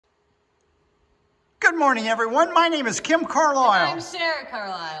Good morning, everyone. My name is Kim Carlisle. I'm Sarah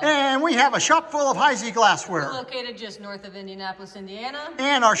Carlisle. And we have a shop full of Heisey glassware. We're located just north of Indianapolis, Indiana.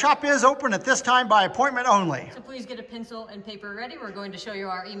 And our shop is open at this time by appointment only. So please get a pencil and paper ready. We're going to show you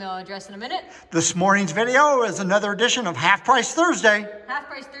our email address in a minute. This morning's video is another edition of Half Price Thursday. Half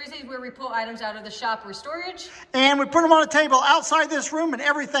Price Thursday is where we pull items out of the shop or storage. And we put them on a table outside this room, and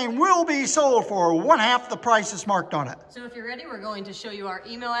everything will be sold for one half the price that's marked on it. So if you're ready, we're going to show you our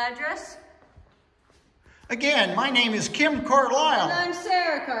email address. Again, my name is Kim Carlisle. And I'm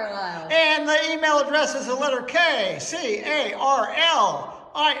Sarah Carlisle. And the email address is the letter K, C-A-R-L-I-S-L.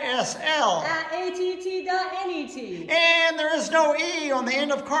 At att.net. And there is no E on the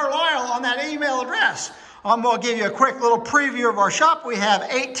end of Carlisle on that email address. I'm going to give you a quick little preview of our shop. We have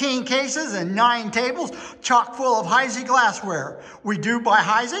 18 cases and 9 tables, chock full of Heisey glassware. We do buy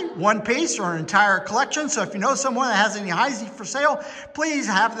Heisey, one piece or an entire collection. So if you know someone that has any Heisey for sale, please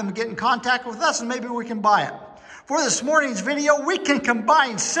have them get in contact with us and maybe we can buy it. For this morning's video, we can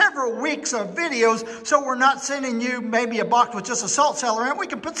combine several weeks of videos, so we're not sending you maybe a box with just a salt cellar in it. We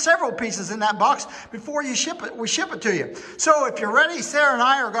can put several pieces in that box before you ship it. We ship it to you. So if you're ready, Sarah and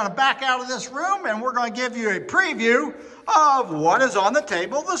I are going to back out of this room, and we're going to give you a preview of what is on the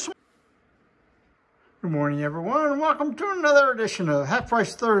table this morning. Good morning, everyone, and welcome to another edition of Half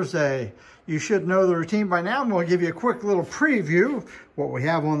Price Thursday. You should know the routine by now. I'm going to give you a quick little preview of what we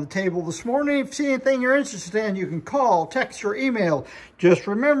have on the table this morning. If you see anything you're interested in, you can call, text, or email. Just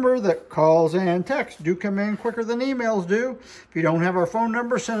remember that calls and texts do come in quicker than emails do. If you don't have our phone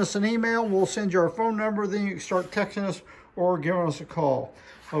number, send us an email. We'll send you our phone number. Then you can start texting us or giving us a call.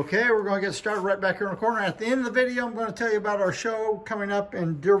 Okay, we're going to get started right back here in the corner. At the end of the video, I'm going to tell you about our show coming up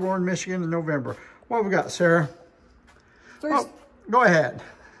in Dearborn, Michigan in November. What have we got, Sarah? First, go ahead.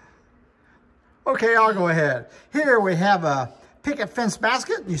 Okay, I'll go ahead. Here we have a picket fence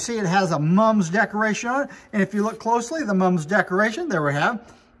basket. You see it has a mum's decoration on it. And if you look closely, the mum's decoration, there we have.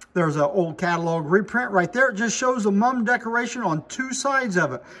 There's an old catalog reprint right there. It just shows the mum decoration on 2 sides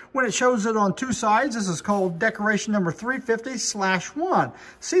of it. When it shows it on 2 sides, this is called decoration number 350/1.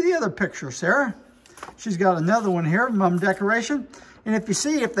 See the other picture, Sarah? She's got another one here, mum decoration. And if you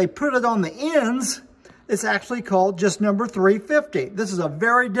see, if they put it on the ends, it's actually called just number 350. This is a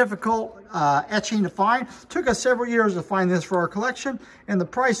very difficult etching to find. Took us several years to find this for our collection. And the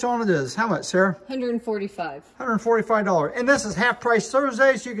price on it is, how much, Sarah? $145. $145. And this is Half Price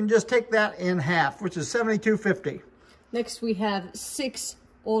Thursday, so you can just take that in half, which is $72.50. Next, we have 6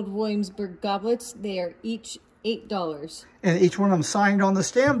 Old Williamsburg goblets. They are each $8. And each one of them signed on the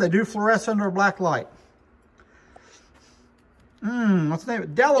stem. They do fluoresce under a black light. What's the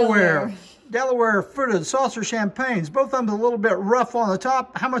name? Delaware fruited saucer champagnes. Both of them a little bit rough on the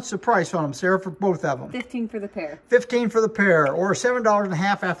top. How much is the price on them, Sarah, for both of them? $15 for the pair. $15 for the pair, or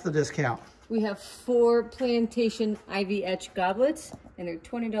 $7.50 after the discount. We have 4 Plantation Ivy Etch goblets, and they're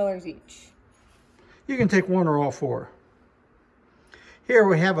 $20 each. You can take one or all 4. Here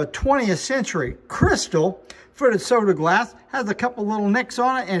we have a 20th century crystal fruited soda glass. Has a couple little nicks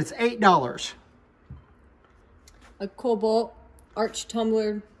on it, and it's $8. A cobalt arch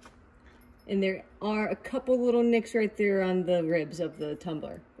tumbler. And there are a couple little nicks right there on the ribs of the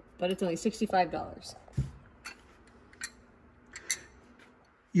tumbler. But it's only $65.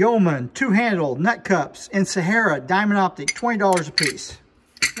 Yeoman 2-handle nut cups in Sahara diamond optic, $20 a piece.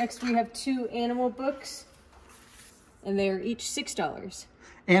 Next we have 2 animal books. And they are each $6.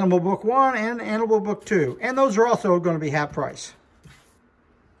 Animal book 1 and animal book 2. And those are also going to be half price.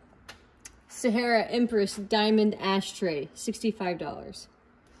 Sahara Empress diamond ashtray, $65.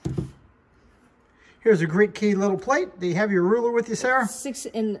 Here's a Greek key little plate. Do you have your ruler with you, Sarah? 6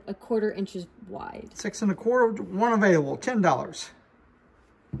 1/4 inches wide. 6 1/4, one available, $10.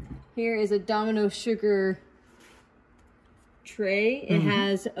 Here is a Domino sugar tray. It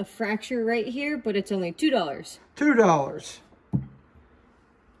has a fracture right here, but it's only $2. $2.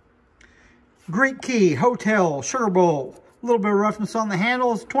 Greek key, hotel, sugar bowl. A little bit of roughness on the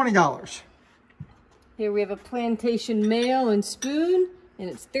handles, $20. Here we have a Plantation mail and spoon, and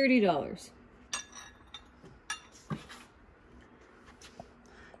it's $30.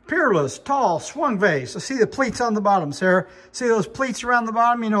 Peerless, tall, swung vase. I see the pleats on the bottom, Sarah. See those pleats around the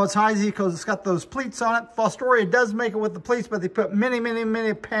bottom? You know it's Heisey because it's got those pleats on it. Fostoria does make it with the pleats, but they put many, many,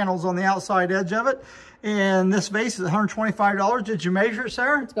 many panels on the outside edge of it. And this vase is $125. Did you measure it,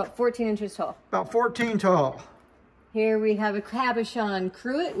 Sarah? It's about 14 inches tall. About 14 tall. Here we have a cabochon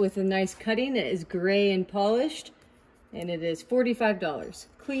cruet with a nice cutting. It is gray and polished, and it is $45.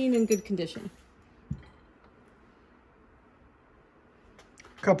 Clean and good condition.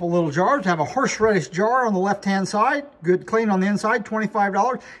 Couple little jars. Have a horseradish jar on the left-hand side. Good clean on the inside,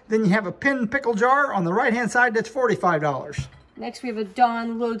 $25. Then you have a pin pickle jar on the right-hand side. That's $45. Next, we have a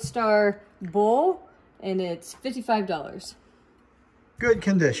Dawn Lodestar bowl, and it's $55. Good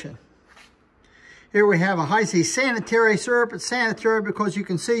condition. Here we have a Heisey sanitary syrup. It's sanitary because you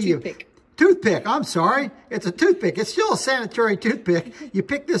can see Toothpick, I'm sorry. It's a toothpick. It's still a sanitary toothpick. You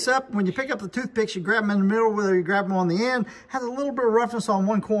pick this up. When you pick up the toothpicks, you grab them in the middle, whether you grab them on the end. Has a little bit of roughness on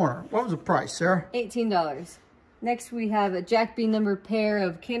one corner. What was the price, Sarah? $18. Next, we have a Jack B number pair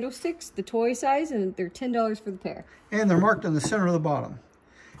of candlesticks, the toy size, and they're $10 for the pair. And they're marked in the center of the bottom.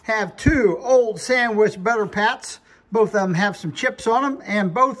 Have two old sandwich butter pats. Both of them have some chips on them,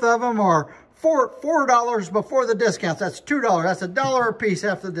 and both of them are $4 before the discounts. That's $2. That's $1 a piece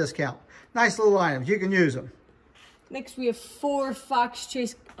after the discount. Nice little items. You can use them. Next, we have 4 Fox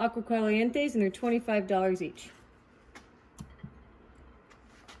Chase Aqua Calientes, and they're $25 each.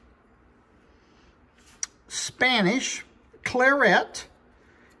 Spanish Claret.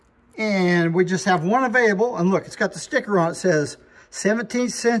 And we just have one available. And look, it's got the sticker on it. It says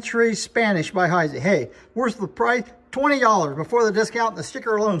 17th Century Spanish by Heisey. Hey, where's the price? $20 before the discount. The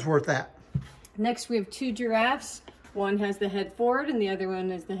sticker alone's worth that. Next, we have 2 giraffes. One has the head forward and the other one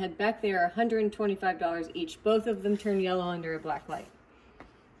has the head back. They are $125 each. Both of them turn yellow under a black light.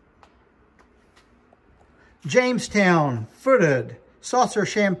 Jamestown Footed Saucer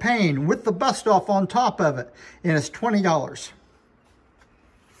Champagne with the bust off on top of it. And it's $20.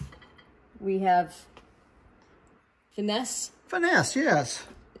 We have Finesse. Finesse, yes.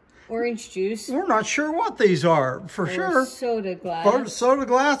 Orange juice. We're not sure what these are, for sure. Soda glass. Soda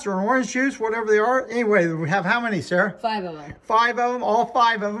glass or an orange juice, whatever they are. Anyway, we have how many, Sarah? 5 of them. 5 of them. All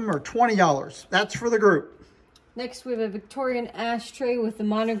 5 of them are $20. That's for the group. Next, we have a Victorian ashtray with the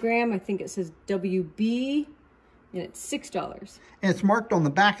monogram. I think it says WB, and it's $6. And it's marked on the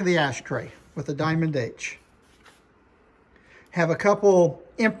back of the ashtray with a diamond H. Have a couple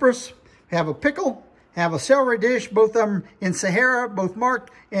Empress. Have a pickle. Have a celery dish, both of them in Sahara, both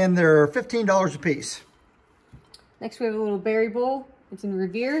marked, and they're $15 a piece. Next, we have a little berry bowl. It's in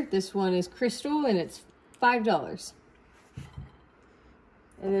Revere. This one is crystal, and it's $5.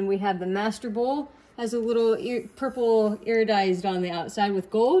 And then we have the Master Bowl. Has a little purple iridized on the outside with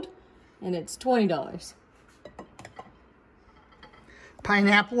gold, and it's $20.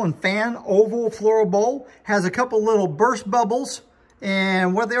 Pineapple and Fan Oval Floral Bowl. Has a couple little burst bubbles,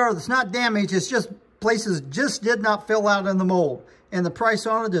 and what they are, it's not damaged, it's just places just did not fill out in the mold. And the price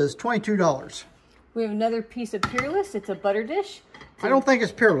on it is $22. We have another piece of Peerless. It's a butter dish. I don't think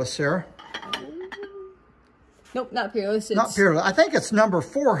it's Peerless, Sarah. Nope, not Peerless. It's... Not Peerless. I think it's number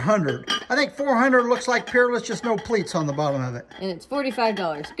 400. I think 400 looks like Peerless, just no pleats on the bottom of it. And it's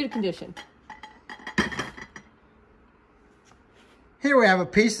 $45. Good condition. Here we have a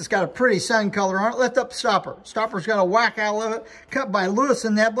piece that's got a pretty sun color on it. Lift up the stopper. Stopper's got a whack out of it, cut by Lewis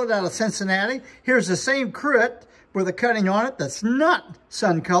and Neblett out of Cincinnati. Here's the same cruet with a cutting on it that's not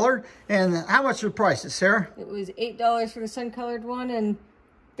sun colored. And how much are the prices, Sarah? It was $8 for the sun colored one and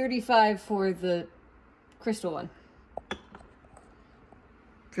 $35 for the crystal one.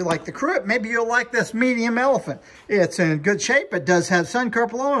 If you like the cruet, maybe you'll like this medium elephant. It's in good shape. It does have sun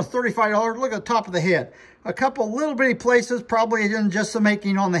purple on it. It's $35. Look at the top of the head. A couple little bitty places, probably in just the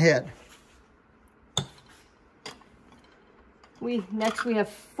making on the head. Next we have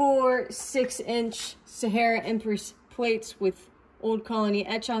 4 6-inch Sahara Empress plates with Old Colony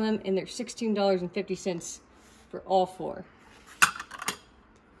etch on them, and they're $16.50 for all 4.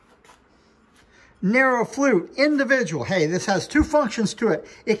 Narrow flute, individual. Hey, this has 2 functions to it.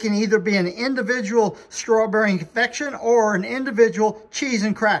 It can either be an individual strawberry confection or an individual cheese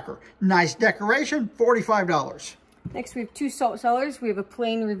and cracker. Nice decoration, $45. Next, we have 2 salt cellars. We have a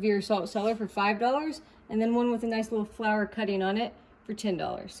plain Revere salt cellar for $5, and then one with a nice little flower cutting on it for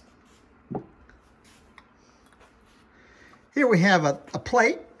 $10. Here we have a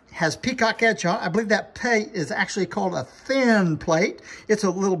plate. Has peacock edge on it. I believe that plate is actually called a thin plate. It's a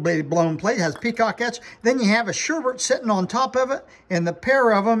little bitty blown plate. It has peacock edge. Then you have a sherbet sitting on top of it, and the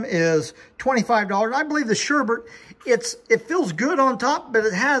pair of them is $25. I believe the sherbet, it feels good on top, but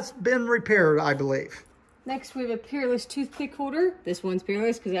it has been repaired, I believe. Next, we have a Peerless toothpick holder. This one's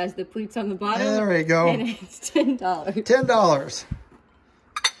Peerless because it has the pleats on the bottom. There you go. And it's $10. $10.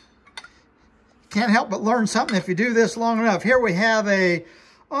 Can't help but learn something if you do this long enough. Here we have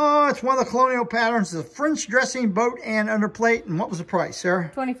it's one of the colonial patterns. It's a French dressing boat and underplate. And what was the price,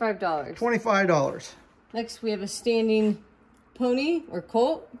 Sarah? $25. $25. Next, we have a standing pony or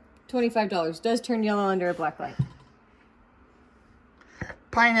colt. $25. Does turn yellow under a black light.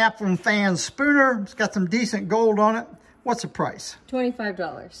 Pineapple and Fan spooner. It's got some decent gold on it. What's the price?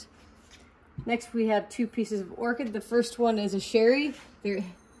 $25. Next, we have 2 pieces of orchid. The first one is a sherry. The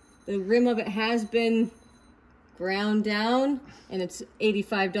rim of it has been ground down, and it's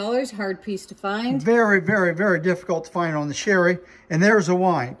 $85. Hard piece to find. Very, very, very difficult to find on the sherry. And there's a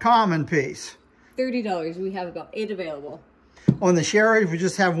wine, common piece. $30. We have about 8 available. On the sherry, we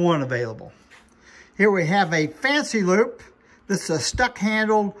just have 1 available. Here we have a fancy loop. This is a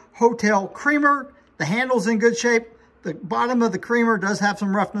stuck-handled hotel creamer. The handle's in good shape. The bottom of the creamer does have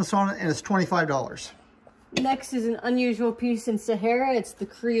some roughness on it, and it's $25. Next is an unusual piece in Sahara. It's the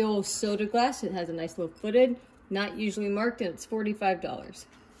Creole soda glass. It has a nice little footed, not usually marked, and it's $45.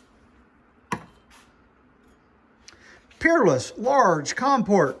 Peerless, large,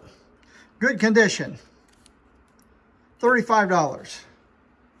 comport, good condition, $35.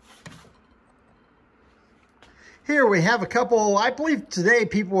 Here we have a couple, I believe today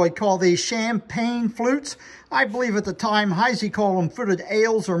people would call these champagne flutes. I believe at the time Heisey called them footed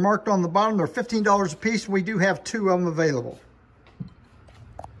ales, are marked on the bottom. They're $15 a piece. We do have 2 of them available.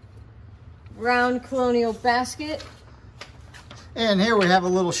 Round colonial basket. And here we have a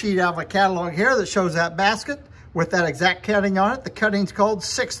little sheet out of a catalog here that shows that basket with that exact cutting on it. The cutting's called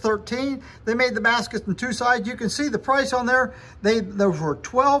 613. They made the basket in 2 sides. You can see the price on there. Those were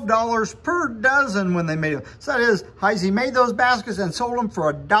 $12 per dozen when they made them. So that is, Heisey made those baskets and sold them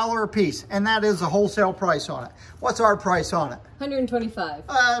for $1 a piece. And that is the wholesale price on it. What's our price on it?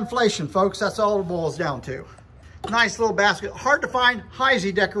 $125. Inflation, folks. That's all it boils down to. Nice little basket. Hard to find.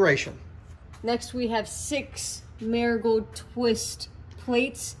 Heisey decoration. Next we have 6 marigold twist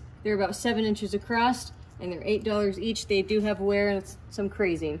plates. They're about 7 inches across, and they're $8 each. They do have wear and it's some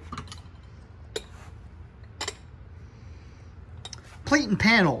crazing. Plate and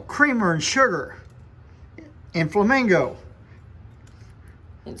panel, creamer and sugar, and flamingo.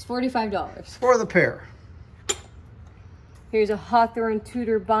 And it's $45. For the pair. Here's a Hawthorne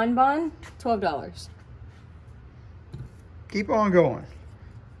Tudor bonbon, $12. Keep on going.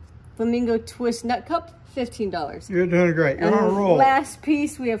 Flamingo twist nut cup, $15. You're doing great. You're on a roll. Last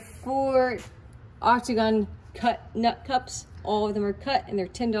piece, we have 4 octagon cut nut cups. All of them are cut, and they're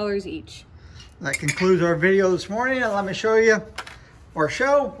 $10 each. That concludes our video this morning. And let me show you our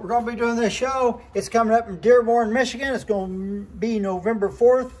show. We're going to be doing this show. It's coming up in Dearborn, Michigan. It's going to be November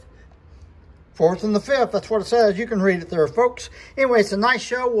 4th. 4th and the 5th. That's what it says. You can read it there, folks. Anyway, it's a nice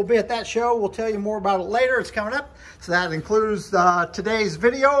show. We'll be at that show. We'll tell you more about it later. It's coming up. So that includes today's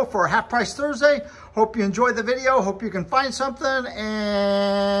video for Half Price Thursday. Hope you enjoyed the video. Hope you can find something.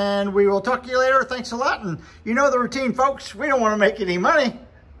 And we will talk to you later. Thanks a lot. And you know the routine, folks. We don't want to make any money.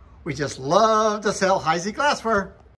 We just love to sell Heisey glassware.